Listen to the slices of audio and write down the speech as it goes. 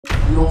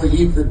gonna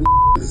eat the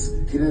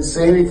He didn't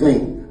say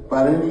anything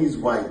about any of these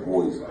white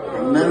boys.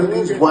 And none of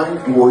these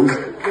white boys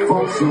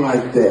function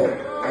like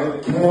that.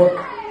 And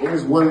Katt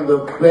is one of the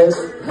best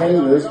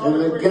haters in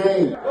the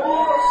game.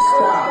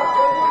 Stop.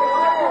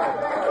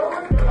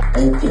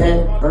 And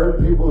Katt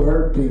hurt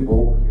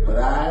people, but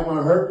I'm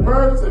a hurt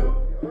person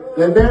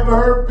that never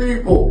hurt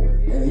people.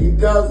 And he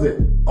does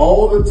it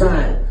all the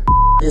time.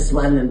 This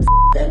one and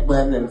that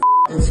one and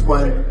this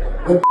one.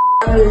 But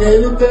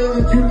anything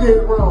that you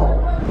did wrong.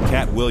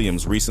 Katt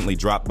Williams recently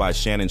dropped by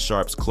Shannon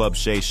Sharpe's Club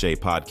Shay Shay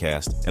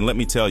podcast, and let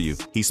me tell you,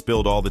 he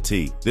spilled all the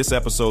tea. This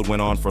episode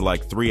went on for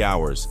like 3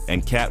 hours,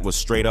 and Katt was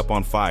straight up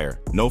on fire.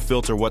 No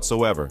filter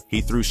whatsoever.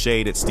 He threw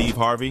shade at Steve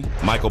Harvey,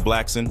 Michael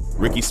Blackson,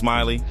 Rickey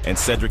Smiley, and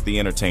Cedric the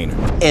Entertainer.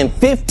 In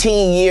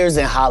 15 years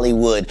in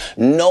Hollywood,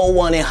 no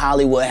one in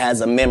Hollywood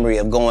has a memory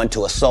of going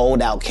to a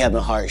sold-out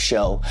Kevin Hart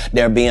show,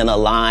 there being a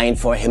line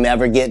for him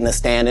ever getting a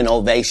standing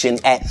ovation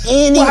at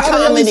any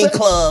comedy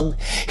club.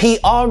 He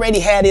already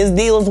had his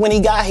deals when he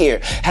got here.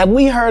 Have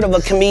we heard of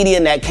a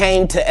comedian that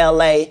came to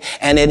LA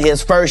and in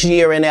his first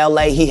year in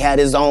LA, he had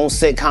his own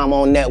sitcom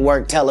on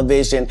network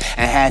television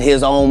and had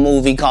his own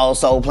movie called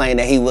Soul Plane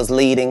that he was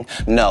leading?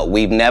 No,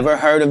 we've never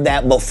heard of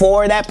that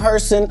before that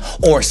person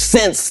or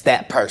since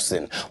that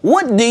person.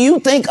 What do you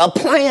think a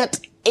plant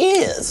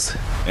is?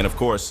 And of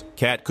course,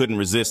 Katt couldn't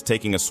resist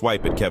taking a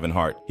swipe at Kevin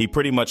Hart. He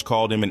pretty much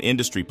called him an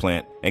industry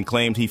plant and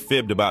claimed he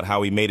fibbed about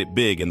how he made it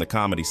big in the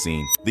comedy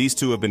scene. These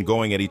two have been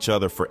going at each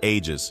other for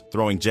ages,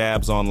 throwing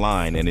jabs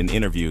online and in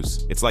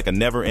interviews. It's like a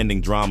never-ending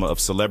drama of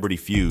celebrity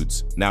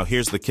feuds. Now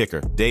here's the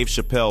kicker. Dave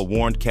Chapelle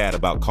warned Katt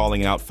about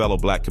calling out fellow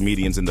black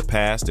comedians in the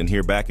past and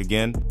here back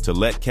again to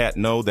let Katt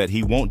know that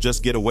he won't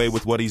just get away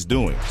with what he's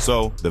doing.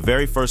 So, the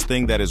very first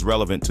thing that is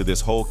relevant to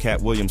this whole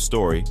Katt Williams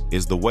story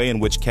is the way in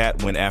which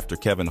Katt went after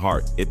Kevin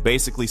Hart. It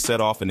basically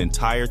set off an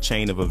entire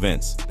chain of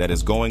events that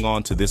is going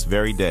on to this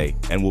very day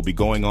and will be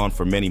going on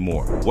for many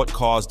more. What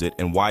caused it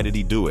and why did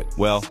he do it?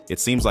 Well, it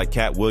seems like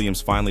Katt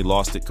Williams finally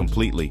lost it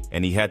completely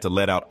and he had to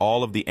let out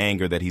all of the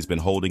anger that he's been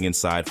holding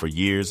inside for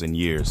years and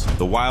years.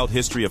 The wild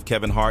history of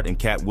Kevin Hart and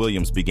Katt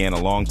Williams began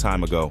a long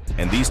time ago,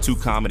 and these two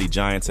comedy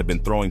giants have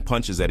been throwing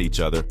punches at each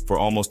other for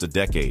almost a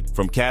decade.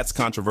 From Katt's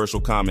controversial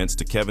comments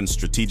to Kevin's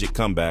strategic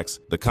comebacks,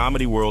 the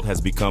comedy world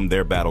has become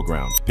their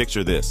battleground.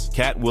 Picture this.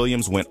 Katt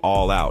Williams went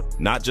all out,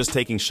 not just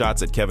taking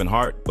shots at Kevin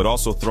Hart, but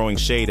also throwing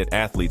shade at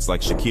athletes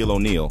like Shaquille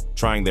O'Neal,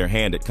 trying their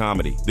hand at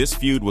comedy. This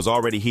feud was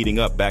already heating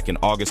up back in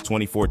August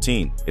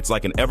 2014. It's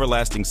like an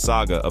everlasting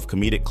saga of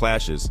comedic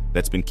clashes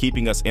that's been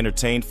keeping us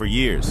entertained for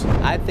years.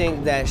 I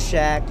think that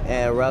Shaq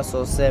and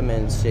Russell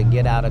Simmons should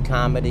get out of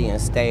comedy and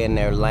stay in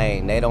their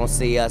lane. They don't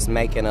see us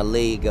making a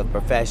league of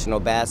professional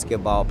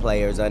basketball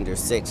players under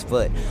 6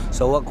 foot.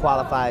 So what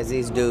qualifies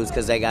these dudes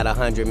because they got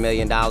 $100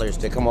 million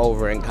to come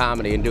over in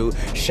comedy and do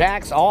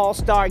Shaq's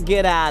All-Star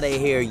Get Out of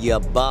Here, you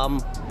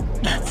bum.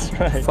 That's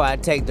right. Before I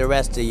take the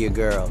rest of you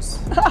girls.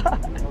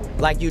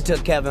 Like you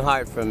took Kevin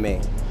Hart from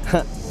me.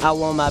 I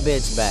want my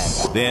bitch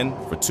back. Then,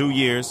 for 2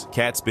 years,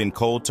 Katt's been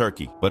cold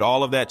turkey. But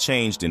all of that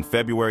changed in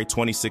February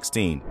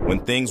 2016, when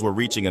things were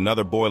reaching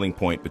another boiling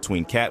point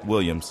between Katt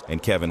Williams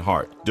and Kevin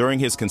Hart. During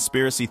his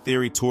conspiracy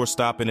theory tour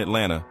stop in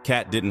Atlanta,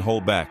 Katt didn't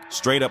hold back,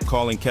 straight up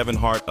calling Kevin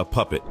Hart a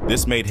puppet.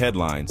 This made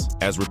headlines,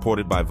 as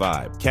reported by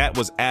Vibe. Katt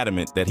was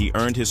adamant that he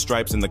earned his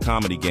stripes in the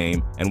comedy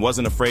game and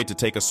wasn't afraid to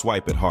take a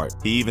swipe at Hart.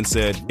 He even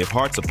said, if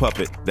Hart's a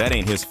puppet, that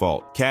ain't his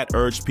fault. Katt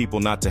urged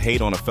people not to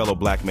hate on a fellow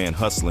black man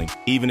hustling,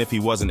 even if he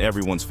wasn't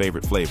everyone's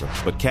favorite flavor.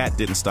 But Katt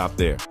didn't stop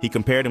there. He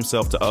compared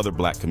himself to other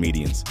black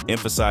comedians,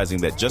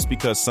 emphasizing that just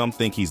because some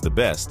think he's the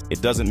best,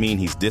 it doesn't mean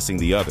he's dissing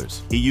the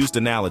others. He used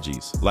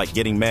analogies, like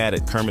getting mad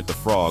at Kermit the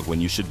Frog when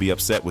you should be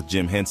upset with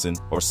Jim Henson,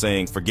 or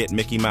saying forget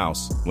Mickey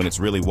Mouse when it's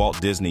really Walt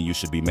Disney you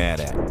should be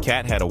mad at.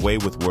 Katt had a way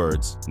with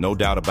words, no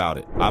doubt about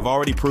it. I've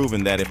already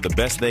proven that if the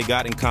best they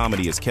got in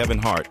comedy is Kevin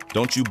Hart,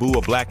 don't you boo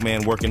a black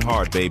man working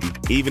hard, baby.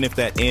 Even if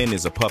that N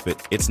is a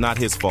puppet, it's not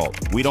his fault.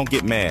 We don't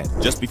get mad.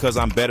 Just because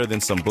I'm better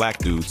than some black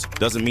dudes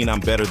doesn't mean I'm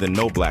better than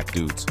no black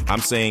dudes. I'm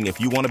saying if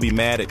you want to be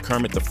mad at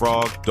Kermit the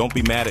Frog, don't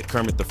be mad at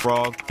Kermit the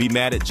Frog. Be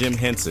mad at Jim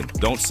Henson.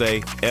 Don't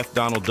say F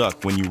Donald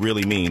Duck when you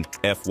really mean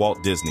F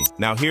Walt Disney.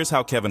 Now here's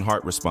how Kevin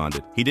Hart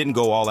responded. He didn't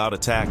go all out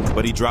attack,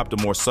 but he dropped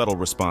a more subtle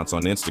response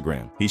on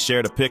Instagram. He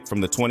shared a pic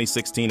from the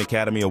 2016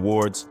 Academy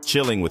Awards,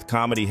 chilling with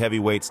comedy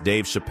heavyweights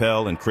Dave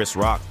Chapelle and Chris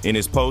Rock. In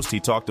his post, he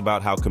talked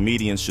about how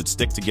comedians should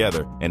stick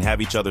together and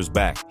have each other's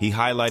back. He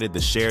highlighted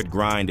the shared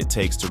grind it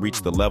takes to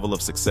reach the level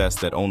of success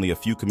that only a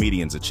few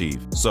comedians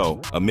achieve.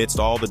 So, amidst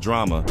all the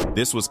drama,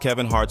 this was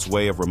Kevin Hart's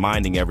way of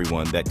reminding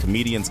everyone that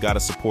comedians gotta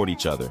support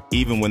each other,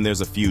 even when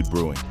there's a feud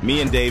brewing.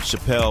 Me and Dave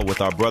Chapelle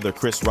with our brother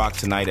Chris Rock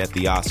tonight at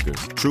the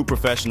Oscars. True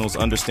professionals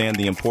understand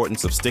the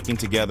importance of sticking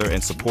together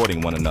and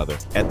supporting one another.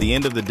 At the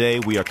end of the day,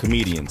 we are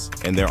comedians,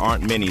 and there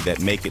aren't many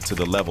that make it to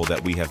the level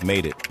that we have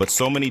made it. But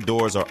so many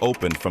doors are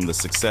open from the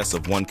success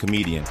of one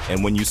comedian,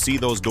 and when you see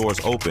those doors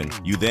open,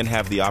 you then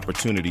have the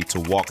opportunity to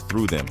walk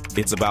through them.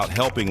 It's about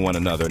helping one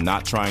another,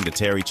 not trying to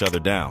tear each other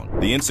down.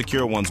 The insecurity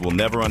insecure ones will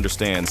never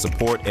understand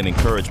support and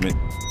encouragement.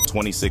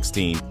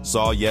 2016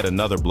 saw yet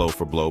another blow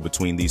for blow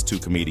between these two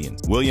comedians.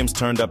 Williams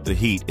turned up the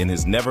heat in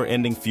his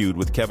never-ending feud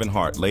with Kevin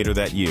Hart later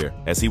that year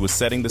as he was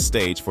setting the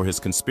stage for his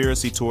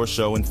conspiracy tour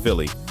show in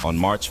Philly on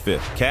March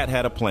 5th. Katt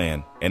had a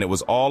plan, and it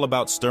was all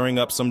about stirring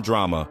up some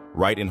drama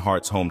right in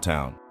Hart's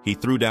hometown. He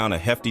threw down a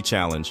hefty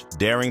challenge,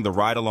 daring the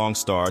ride-along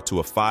star to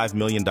a $5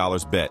 million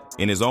bet.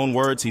 In his own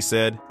words, he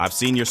said, "I've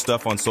seen your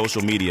stuff on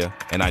social media,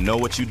 and I know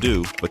what you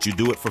do, but you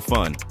do it for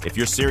fun. If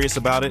you're serious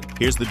about it,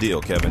 here's the deal,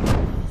 Kevin."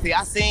 See,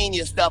 I seen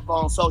your stuff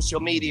on social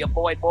media,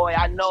 boy,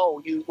 I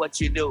know what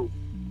you do,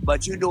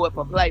 but you do it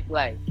for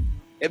play.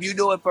 If you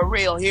do it for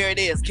real, here it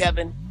is,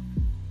 Kevin.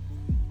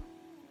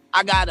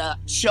 I got a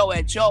show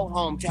at your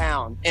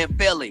hometown in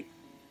Philly.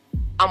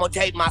 I'm gonna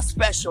take my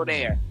special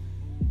there.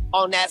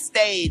 On that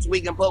stage,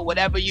 we can put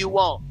whatever you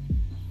want.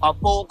 A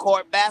full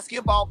court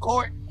basketball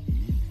court,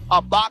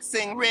 a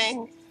boxing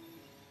ring,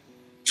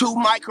 2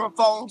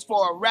 microphones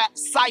for a rap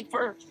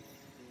cipher,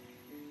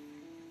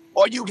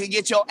 or you can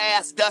get your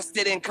ass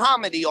dusted in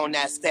comedy on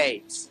that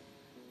stage.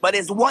 But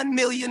it's $1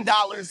 million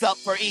up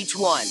for each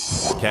one.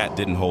 Katt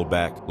didn't hold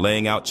back,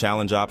 laying out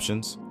challenge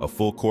options, a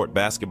full court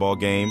basketball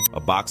game,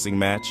 a boxing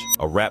match,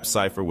 a rap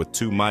cipher with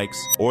 2 mics,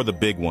 or the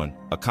big one,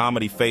 a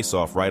comedy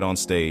face-off right on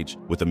stage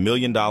with $1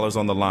 million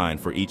on the line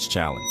for each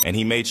challenge. And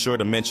he made sure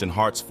to mention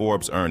Hart's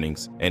Forbes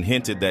earnings and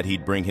hinted that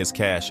he'd bring his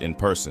cash in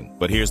person.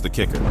 But here's the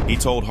kicker. He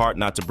told Hart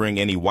not to bring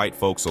any white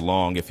folks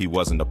along if he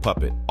wasn't a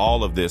puppet.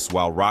 All of this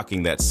while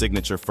rocking that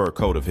signature fur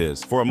coat of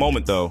his. For a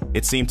moment, though,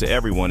 it seemed to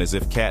everyone as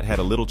if Katt had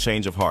a little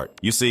change of heart.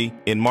 You see,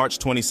 in March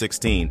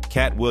 2016,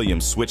 Katt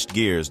Williams switched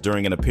gears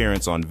during an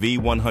appearance on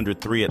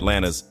V103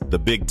 Atlanta's The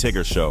Big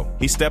Tigger Show.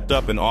 He stepped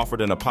up and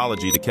offered an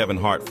apology to Kevin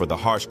Hart for the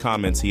harsh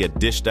comments he had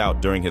dished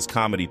out during his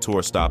comedy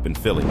tour stop in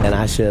Philly. And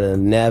I should have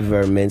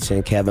never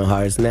mentioned Kevin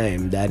Hart's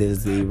name. That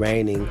is the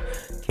reigning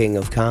king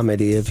of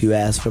comedy if you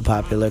ask for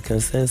popular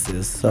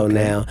consensus. So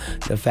now,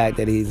 the fact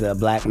that he's a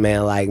black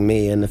man like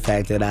me and the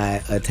fact that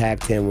I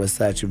attacked him with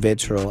such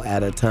vitriol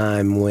at a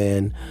time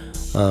when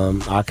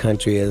our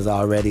country is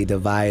already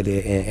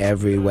divided in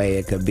every way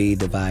it could be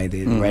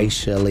divided,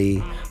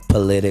 racially,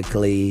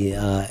 politically,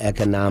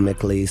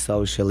 economically,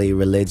 socially,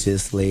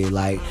 religiously.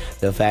 Like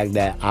the fact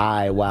that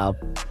I, while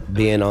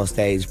being on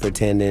stage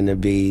pretending to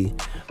be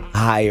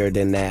higher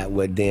than that,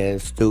 would then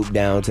stoop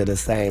down to the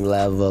same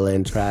level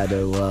and try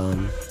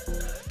to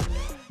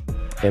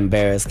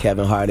embarrass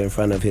Kevin Hart in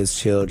front of his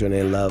children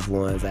and loved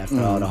ones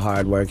after all the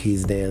hard work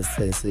he's done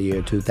since the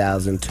year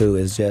 2002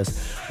 is just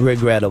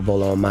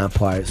regrettable on my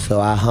part.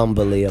 So I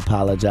humbly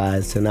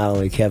apologize to not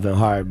only Kevin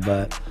Hart,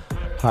 but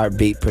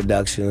Heartbeat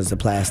Productions, the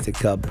Plastic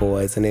Cup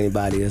Boys, and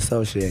anybody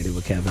associated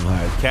with Kevin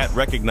Hart. Katt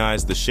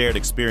recognized the shared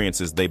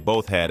experiences they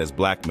both had as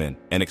black men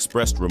and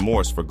expressed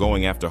remorse for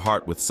going after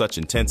Hart with such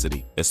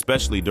intensity,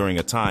 especially during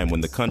a time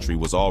when the country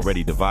was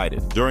already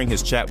divided. During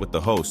his chat with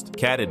the host,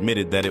 Katt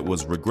admitted that it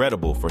was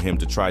regrettable for him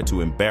to try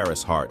to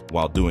embarrass Hart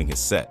while doing his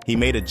set. He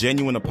made a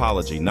genuine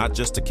apology not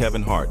just to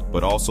Kevin Hart,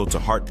 but also to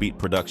Heartbeat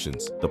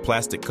Productions, the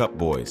Plastic Cup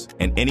Boys,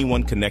 and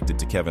anyone connected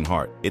to Kevin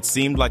Hart. It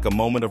seemed like a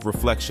moment of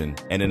reflection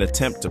and an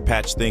attempt to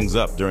patch things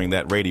up during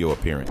that radio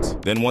appearance.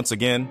 Then once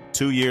again,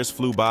 2 years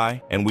flew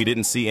by and we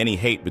didn't see any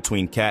hate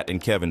between Katt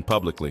and Kevin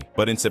publicly.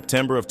 But in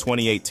September of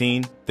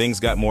 2018, things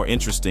got more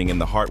interesting in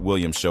the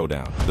Hart-Williams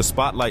showdown. The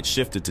spotlight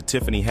shifted to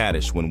Tiffany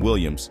Haddish when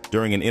Williams,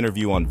 during an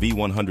interview on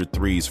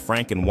V103's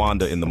Frank and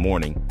Wanda in the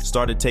Morning,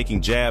 started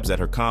taking jabs at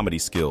her comedy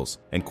skills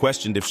and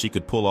questioned if she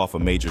could pull off a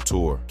major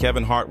tour.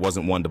 Kevin Hart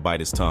wasn't one to bite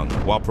his tongue.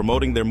 While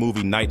promoting their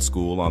movie Night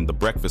School on The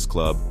Breakfast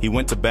Club, he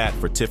went to bat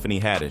for Tiffany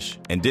Haddish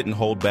and didn't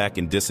hold back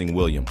in dissing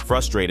Williams.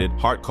 Frustrated,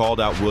 Hart called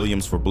out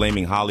Williams for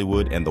blaming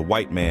Hollywood and the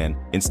white man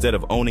instead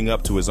of owning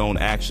up to his own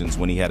actions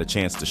when he had a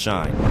chance to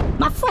shine.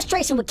 My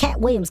frustration with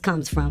Katt Williams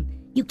comes from,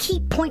 you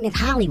keep pointing at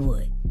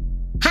Hollywood.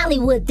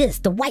 Hollywood this,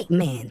 the white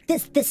man,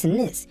 this, and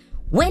this.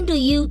 When do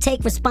you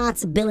take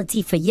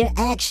responsibility for your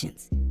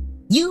actions?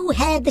 You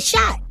had the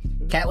shot.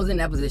 Katt was in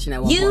that position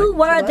at one point. You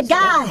were the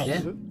guy.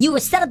 Yeah. You were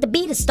set up to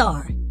be the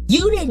star.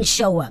 You didn't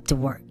show up to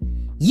work.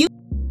 You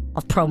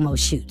off promo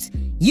shoots.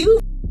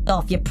 You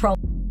off your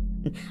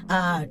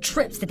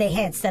trips that they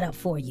had set up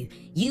for you.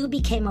 You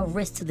became a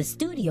risk to the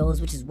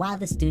studios, which is why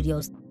the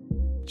studios.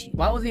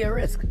 Why was he a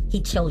risk?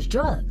 He chose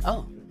drugs.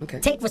 Oh, okay.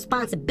 Take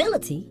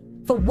responsibility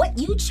for what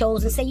you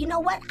chose and say, you know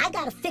what, I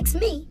gotta fix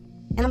me,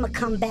 and I'm gonna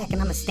come back and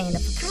I'm gonna stand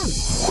up for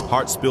comedy.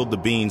 Hart spilled the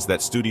beans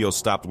that studios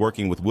stopped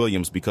working with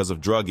Williams because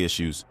of drug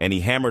issues, and he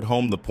hammered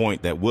home the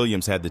point that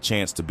Williams had the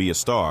chance to be a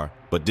star,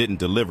 but didn't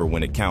deliver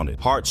when it counted.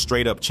 Hart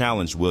straight up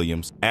challenged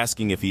Williams,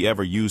 asking if he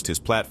ever used his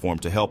platform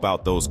to help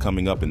out those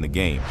coming up in the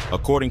game.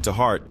 According to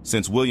Hart,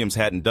 since Williams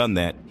hadn't done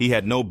that, he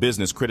had no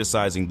business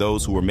criticizing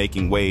those who were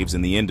making waves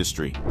in the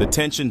industry. The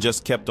tension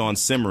just kept on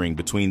simmering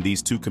between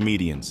these two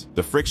comedians.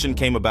 The friction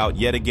came about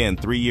yet again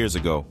 3 years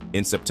ago,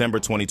 in September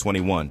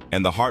 2021,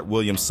 and the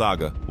Hart-Williams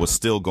saga was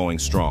still going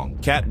strong.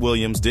 Katt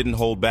Williams didn't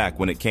hold back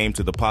when it came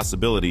to the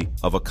possibility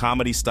of a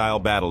comedy-style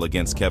battle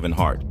against Kevin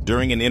Hart.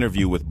 During an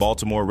interview with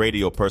Baltimore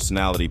radio personality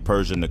personality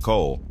Persia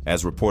Nicole,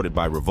 as reported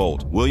by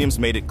Revolt, Williams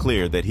made it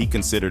clear that he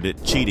considered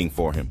it cheating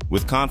for him.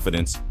 With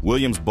confidence,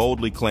 Williams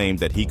boldly claimed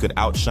that he could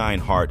outshine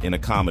Hart in a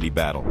comedy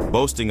battle,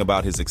 boasting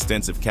about his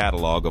extensive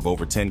catalog of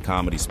over 10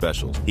 comedy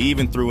specials. He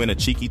even threw in a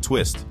cheeky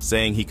twist,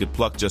 saying he could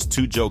pluck just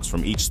 2 jokes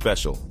from each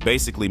special,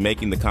 basically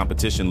making the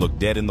competition look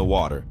dead in the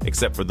water,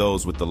 except for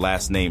those with the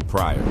last name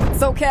Pryor.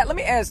 So, Katt, let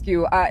me ask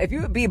you, if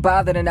you would be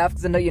bothered enough,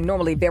 because I know you're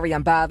normally very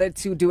unbothered,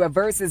 to do a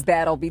versus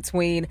battle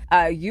between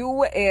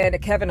you and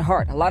Kevin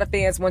Hart. A lot of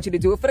fans want you to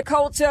do it for the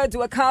culture,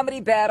 do a comedy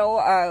battle.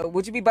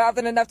 Would you be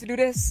bothered enough to do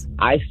this?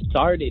 I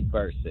started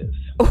versus.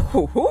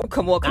 Ooh,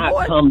 come on.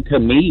 Come to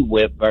me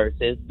with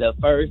versus. The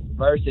first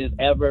versus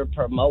ever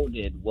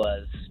promoted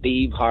was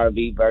Steve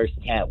Harvey versus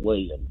Katt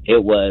Williams.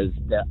 It was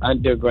the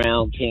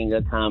underground king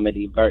of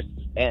comedy versus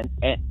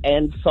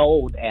and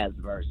sold as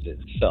versus.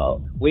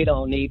 So we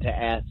don't need to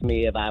ask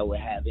me if I would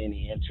have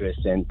any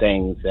interest in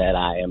things that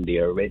I am the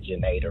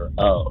originator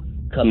of.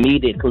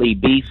 Comedically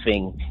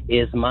beefing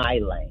is my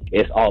lane.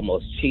 It's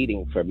almost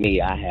cheating for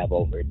me. I have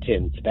over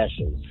 10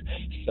 specials,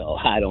 so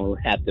I don't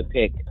have to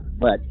pick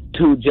but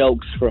 2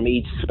 jokes from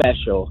each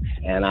special,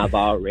 and I've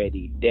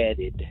already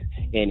deaded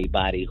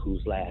anybody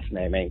whose last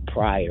name ain't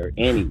Pryor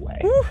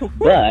anyway.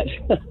 But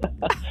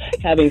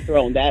having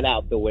thrown that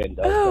out the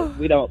window,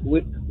 we don't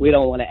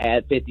want to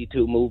add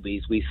 52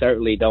 movies. We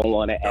certainly don't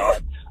want to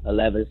add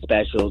 11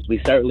 specials. We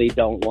certainly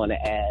don't want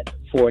to add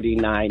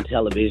 49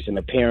 television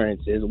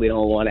appearances. We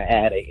don't want to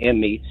add an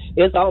Emmy.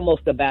 It's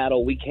almost a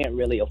battle we can't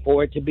really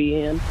afford to be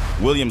in.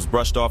 Williams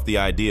brushed off the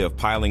idea of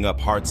piling up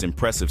Hart's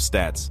impressive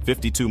stats: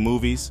 52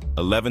 movies,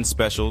 11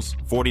 specials,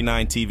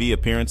 49 TV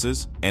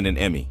appearances, and an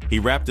Emmy. He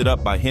wrapped it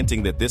up by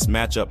hinting that this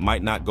matchup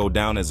might not go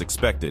down as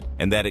expected,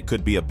 and that it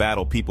could be a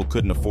battle people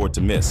couldn't afford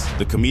to miss.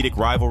 The comedic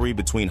rivalry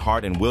between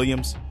Hart and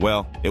Williams,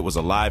 well, it was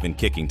alive and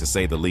kicking to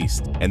say the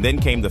least. And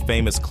then came the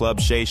famous Club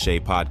Shay Shay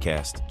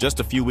podcast. Just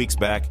a few weeks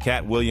back,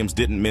 Katt Williams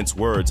didn't mince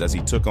words as he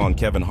took on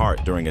Kevin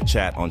Hart during a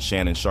chat on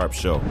Shannon Sharpe's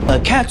show.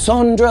 Katt's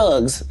on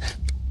drugs.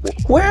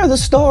 Where are the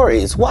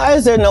stories? Why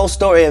is there no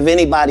story of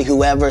anybody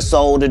who ever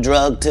sold a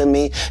drug to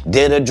me,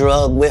 did a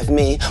drug with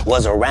me,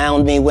 was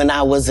around me when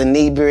I was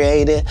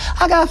inebriated?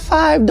 I got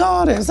 5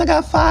 daughters. I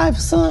got 5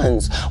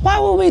 sons. Why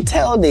would we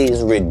tell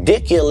these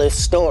ridiculous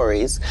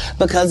stories?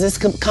 Because it's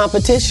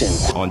competition.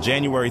 On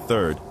January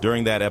 3rd,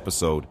 during that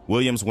episode,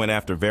 Williams went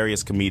after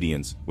various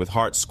comedians, with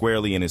Hart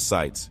squarely in his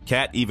sights.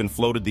 Katt even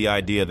floated the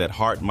idea that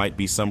Hart might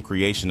be some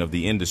creation of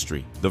the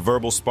industry. The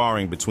verbal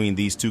sparring between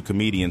these 2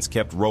 comedians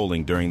kept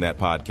rolling during that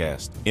podcast.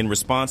 In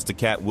response to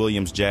Katt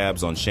Williams'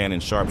 jabs on Shannon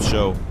Sharpe's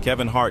show,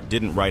 Kevin Hart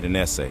didn't write an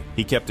essay.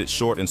 He kept it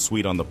short and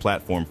sweet on the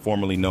platform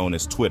formerly known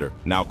as Twitter,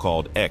 now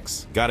called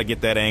X. Gotta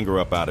get that anger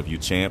up out of you,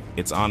 champ.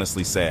 It's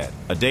honestly sad.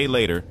 A day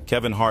later,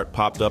 Kevin Hart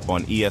popped up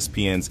on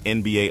ESPN's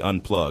NBA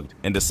Unplugged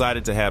and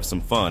decided to have some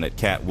fun at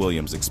Katt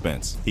Williams'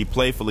 expense. He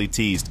playfully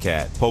teased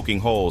Katt, poking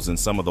holes in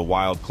some of the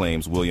wild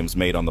claims Williams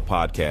made on the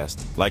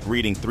podcast, like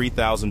reading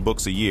 3,000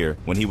 books a year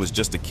when he was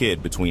just a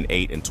kid between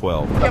 8 and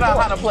 12. Figured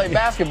out how to play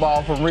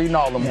basketball from reading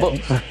all them books.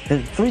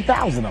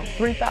 3,000 of them.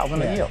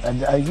 3,000 a year.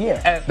 A year.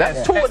 And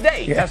that's 2 a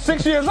day. Yeah. At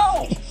 6 years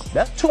old.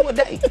 That's 2 a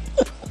day.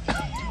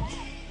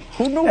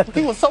 Who knew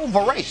he was so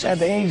voracious? At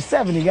the age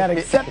 7, he got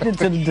accepted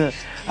to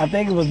I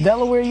think it was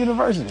Delaware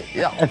University.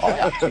 Yeah.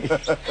 Oh,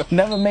 yeah.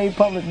 Never made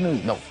public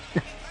news. No.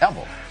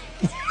 Ever.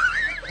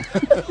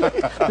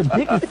 The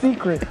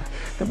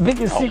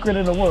biggest secret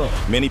in the world.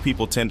 Many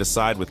people tend to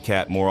side with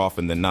Katt more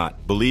often than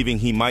not, believing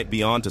he might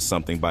be onto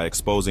something by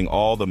exposing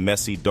all the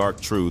messy, dark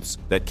truths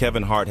that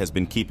Kevin Hart has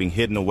been keeping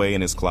hidden away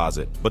in his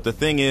closet. But the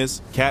thing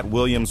is, Katt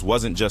Williams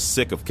wasn't just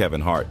sick of Kevin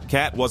Hart.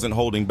 Katt wasn't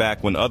holding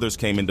back when others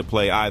came into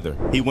play either.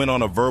 He went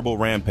on a verbal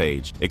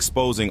rampage,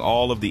 exposing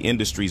all of the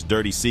industry's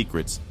dirty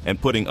secrets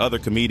and putting other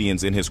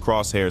comedians in his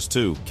crosshairs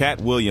too. Katt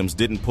Williams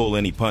didn't pull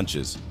any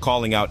punches,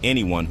 calling out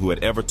anyone who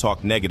had ever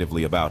talked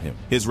negatively about him.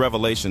 His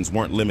revelations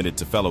weren't limited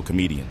to fellow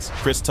comedians.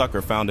 Chris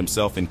Tucker found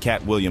himself in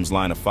Katt Williams'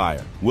 line of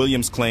fire.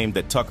 Williams claimed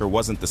that Tucker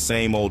wasn't the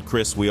same old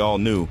Chris we all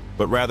knew,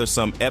 but rather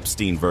some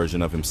Epstein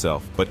version of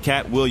himself. But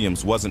Katt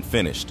Williams wasn't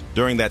finished.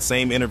 During that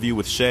same interview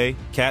with Shay,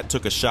 Katt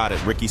took a shot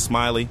at Rickey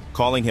Smiley,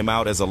 calling him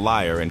out as a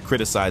liar and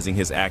criticizing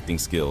his acting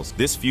skills.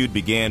 This feud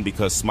began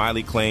because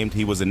Smiley claimed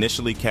he was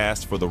initially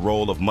cast for the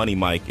role of Money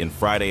Mike in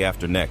Friday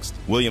After Next.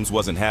 Williams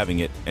wasn't having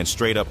it and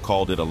straight up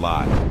called it a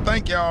lie.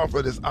 Thank y'all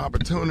for this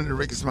opportunity,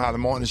 Rickey Smiley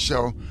Morning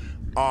Show.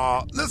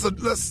 Let's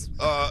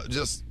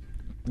just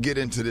get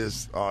into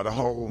this. The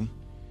whole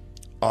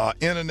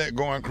internet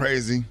going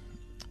crazy,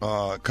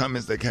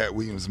 comments that Katt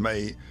Williams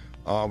made.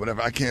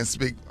 Whatever. I can't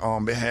speak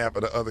on behalf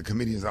of the other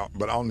comedians,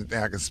 but the only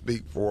thing I can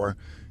speak for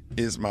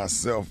is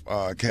myself.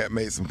 Katt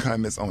made some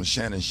comments on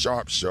Shannon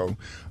Sharpe's show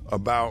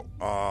about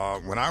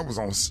when I was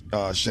on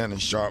Shannon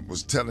Sharpe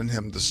was telling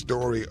him the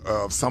story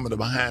of some of the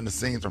behind the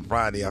scenes from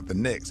Friday After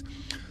Next.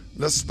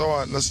 let's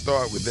start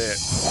with that.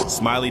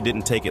 Smiley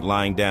didn't take it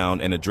lying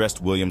down and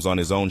addressed Williams on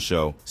his own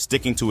show,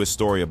 sticking to his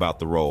story about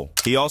the role.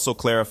 He also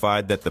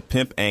clarified that the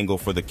pimp angle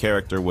for the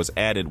character was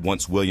added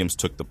once Williams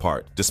took the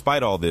part.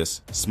 Despite all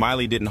this,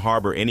 Smiley didn't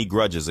harbor any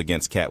grudges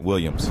against Katt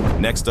Williams.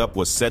 Next up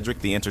was Cedric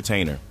the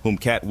Entertainer, whom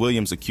Katt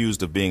Williams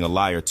accused of being a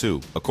liar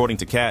too. According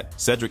to Katt,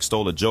 Cedric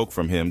stole a joke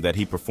from him that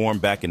he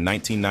performed back in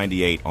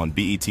 1998 on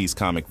BET's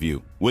Comic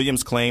View.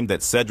 Williams claimed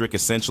that Cedric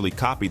essentially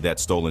copied that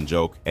stolen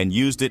joke and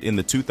used it in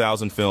the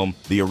 2000 film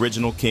The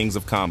Original Kings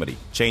of Comedy,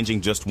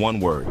 changing just one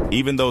word.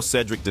 Even though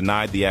Cedric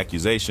denied the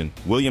accusation,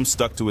 Williams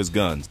stuck to his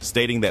guns,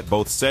 stating that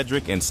both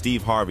Cedric and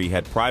Steve Harvey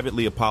had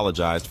privately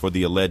apologized for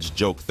the alleged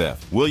joke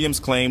theft.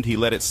 Williams claimed he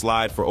let it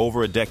slide for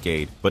over a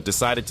decade, but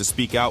decided to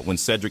speak out when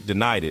Cedric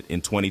denied it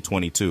in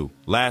 2022.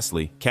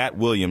 Lastly, Katt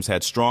Williams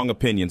had strong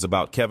opinions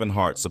about Kevin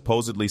Hart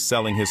supposedly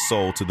selling his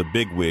soul to the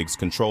bigwigs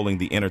controlling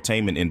the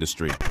entertainment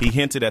industry. He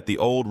hinted at the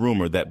old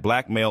rumor that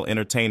black male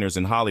entertainers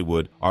in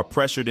Hollywood are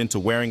pressured into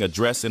wearing a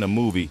dress in a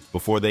movie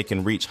before they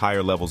can reach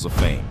higher levels of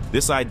fame.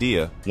 This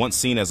idea, once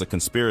seen as a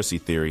conspiracy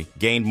theory,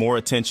 gained more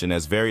attention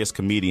as various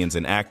comedians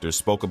and actors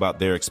spoke about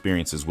their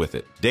experiences with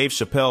it. Dave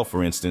Chapelle,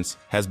 for instance,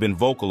 has been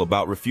vocal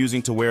about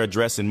refusing to wear a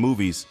dress in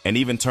movies and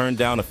even turned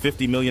down a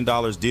 $50 million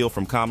deal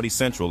from Comedy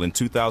Central in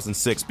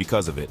 2006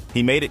 because of it.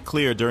 He made it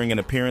clear during an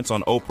appearance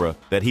on Oprah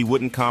that he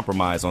wouldn't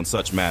compromise on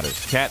such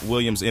matters. Katt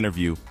Williams'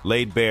 interview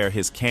laid bare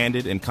his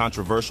candid and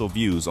controversial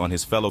views on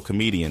his fellow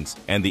comedians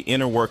and the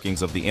inner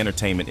workings of the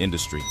entertainment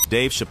industry.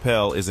 Dave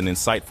Chapelle is an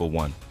insightful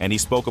one, and he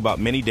spoke about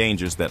many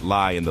dangers that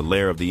lie in the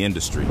lair of the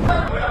industry. He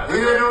didn't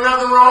do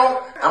nothing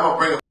wrong. I'm gonna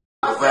bring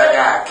a fat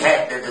guy.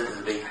 Katt did this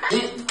to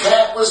me.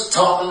 Katt was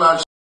talking about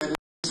shit that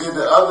he did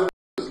to other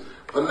niggas,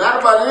 but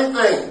not about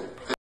anything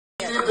that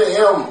he did to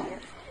him.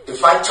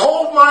 If I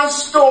told my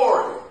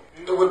story,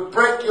 it would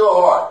break your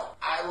heart.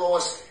 I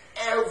lost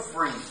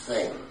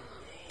everything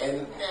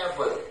and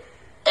never,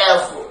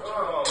 ever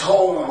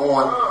told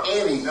on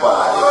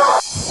anybody.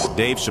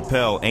 Dave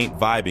Chapelle ain't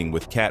vibing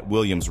with Katt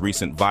Williams'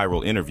 recent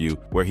viral interview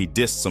where he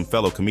dissed some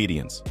fellow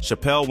comedians.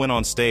 Chapelle went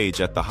on stage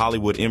at the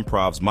Hollywood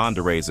Improv's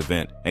Monterey's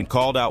event and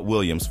called out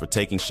Williams for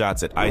taking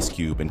shots at Ice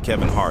Cube and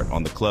Kevin Hart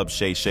on the Club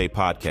Shay Shay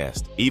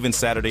podcast. Even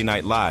Saturday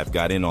Night Live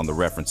got in on the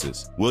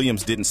references.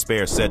 Williams didn't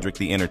spare Cedric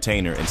the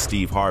Entertainer and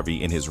Steve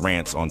Harvey in his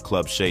rants on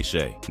Club Shay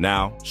Shay.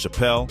 Now,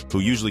 Chapelle, who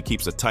usually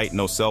keeps a tight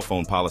no cell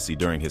phone policy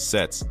during his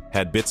sets,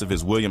 had bits of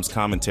his Williams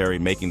commentary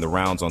making the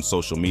rounds on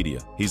social media.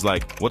 He's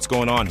like, what's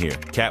going on here?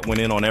 Katt went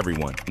in on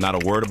everyone.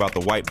 Not a word about the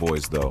white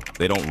boys, though.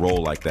 They don't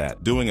roll like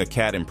that. Doing a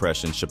Katt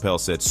impression, Chapelle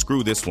said,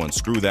 screw this one,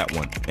 screw that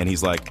one. And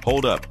he's like,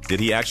 hold up, did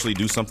he actually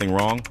do something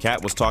wrong?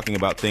 Katt was talking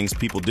about things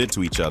people did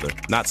to each other,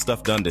 not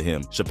stuff done to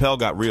him. Chapelle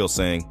got real,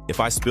 saying, if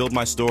I spilled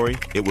my story,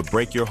 it would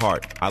break your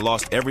heart. I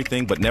lost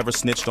everything but never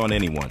snitched on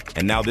anyone.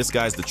 And now this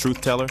guy's the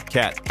truth teller?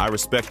 Katt, I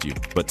respect you.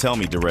 But tell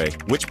me, DeRay,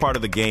 which part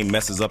of the game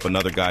messes up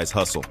another guy's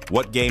hustle?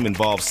 What game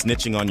involves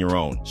snitching on your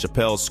own?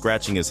 Chapelle's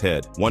scratching his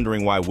head,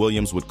 wondering why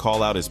Williams would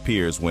call out his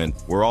peers when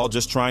we're all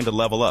just trying to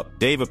level up.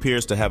 Dave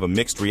appears to have a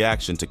mixed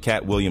reaction to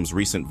Katt Williams'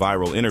 recent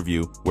viral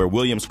interview where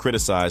Williams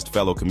criticized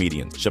fellow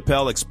comedians.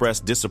 Chapelle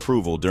expressed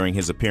disapproval during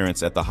his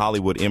appearance at the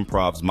Hollywood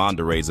Improv's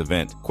Monterey's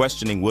event,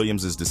 questioning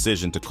Williams'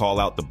 decision to call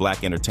out the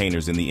black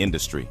entertainers in the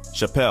industry.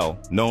 Chapelle,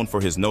 known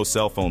for his no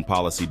cell phone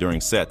policy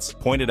during sets,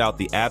 pointed out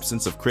the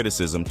absence of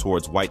criticism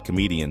towards white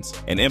comedians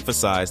and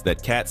emphasized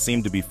that Katt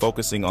seemed to be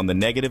focusing on the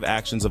negative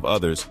actions of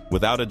others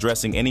without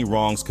addressing any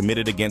wrongs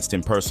committed against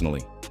him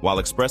personally. While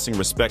expressing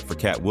respect for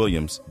Katt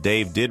Williams,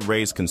 Dave did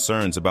raise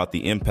concerns about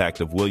the impact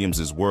of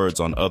Williams' words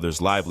on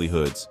others'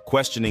 livelihoods,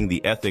 questioning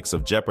the ethics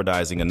of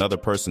jeopardizing another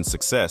person's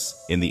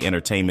success in the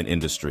entertainment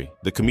industry.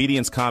 The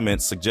comedian's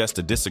comments suggest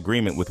a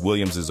disagreement with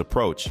Williams'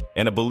 approach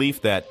and a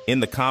belief that, in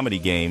the comedy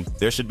game,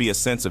 there should be a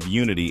sense of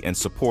unity and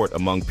support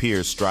among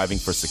peers striving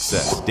for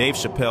success. Dave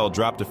Chapelle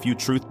dropped a few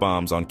truth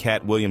bombs on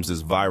Katt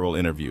Williams' viral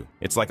interview.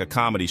 It's like a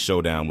comedy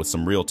showdown with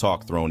some real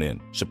talk thrown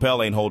in.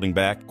 Chapelle ain't holding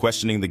back,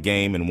 questioning the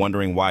game and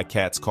wondering why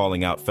Katt's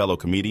calling out fellow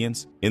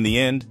comedians. In the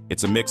end,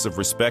 it's a mix of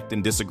respect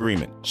and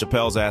disagreement.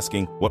 Chapelle's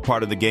asking, what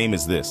part of the game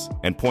is this?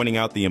 And pointing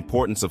out the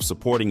importance of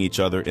supporting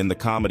each other in the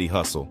comedy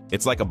hustle.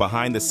 It's like a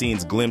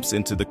behind-the-scenes glimpse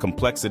into the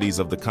complexities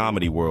of the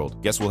comedy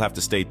world. Guess we'll have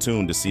to stay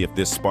tuned to see if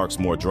this sparks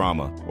more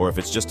drama, or if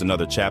it's just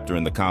another chapter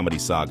in the comedy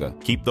saga.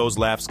 Keep those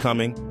laughs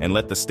coming, and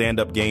let the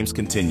stand-up games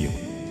continue.